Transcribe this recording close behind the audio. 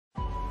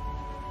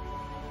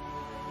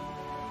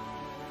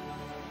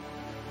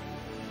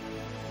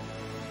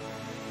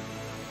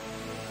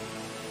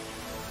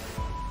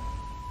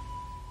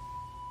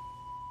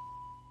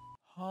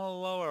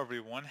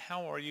everyone,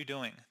 how are you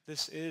doing?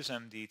 This is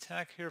MD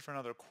Tech here for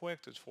another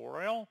quick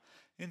tutorial.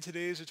 In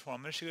today's tutorial,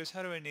 I'm going to show you guys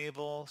how to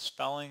enable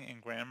spelling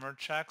and grammar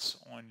checks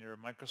on your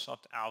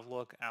Microsoft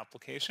Outlook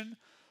application.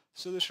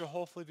 So this should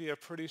hopefully be a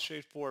pretty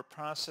straightforward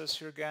process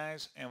here,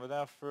 guys. And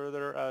without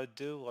further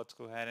ado, let's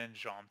go ahead and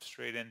jump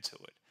straight into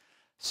it.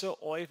 So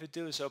all you have to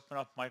do is open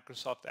up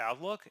Microsoft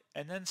Outlook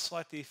and then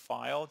select the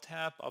File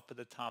tab up at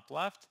the top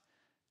left.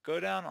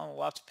 Go down on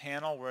the left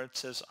panel where it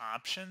says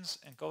Options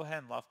and go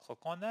ahead and left click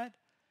on that.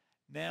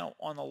 Now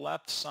on the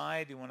left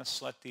side you want to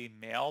select the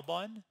Mail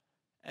button,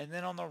 and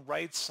then on the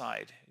right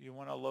side you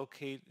want to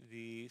locate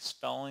the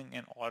spelling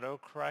and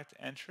autocorrect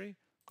entry.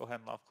 Go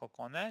ahead and left click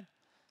on that.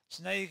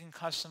 So now you can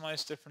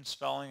customize different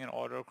spelling and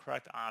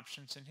autocorrect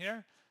options in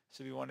here.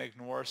 So if you want to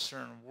ignore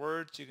certain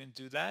words, you can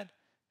do that.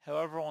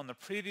 However, on the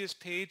previous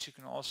page you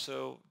can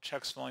also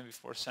check spelling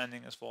before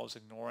sending, as well as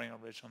ignoring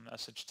original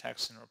message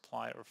text in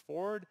reply or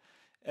forward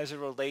as it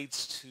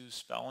relates to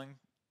spelling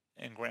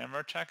and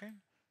grammar checking.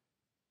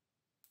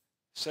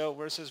 So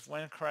where it says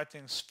when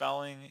correcting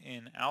spelling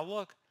in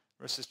Outlook,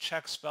 where it says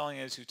check spelling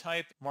as you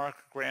type, mark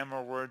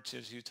grammar words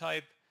as you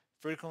type,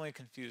 frequently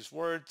confused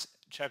words,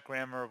 check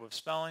grammar with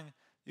spelling.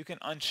 You can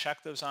uncheck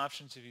those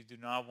options if you do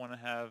not want to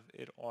have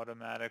it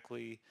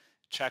automatically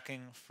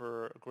checking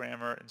for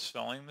grammar and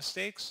spelling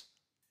mistakes.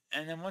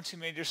 And then once you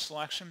made your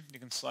selection, you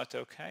can select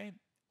OK.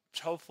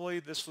 Hopefully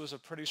this was a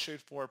pretty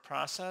straightforward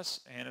process,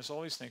 and as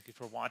always, thank you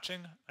for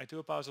watching. I do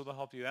hope I was able to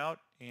help you out,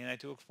 and I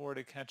do look forward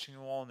to catching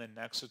you all in the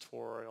next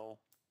tutorial.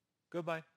 Goodbye.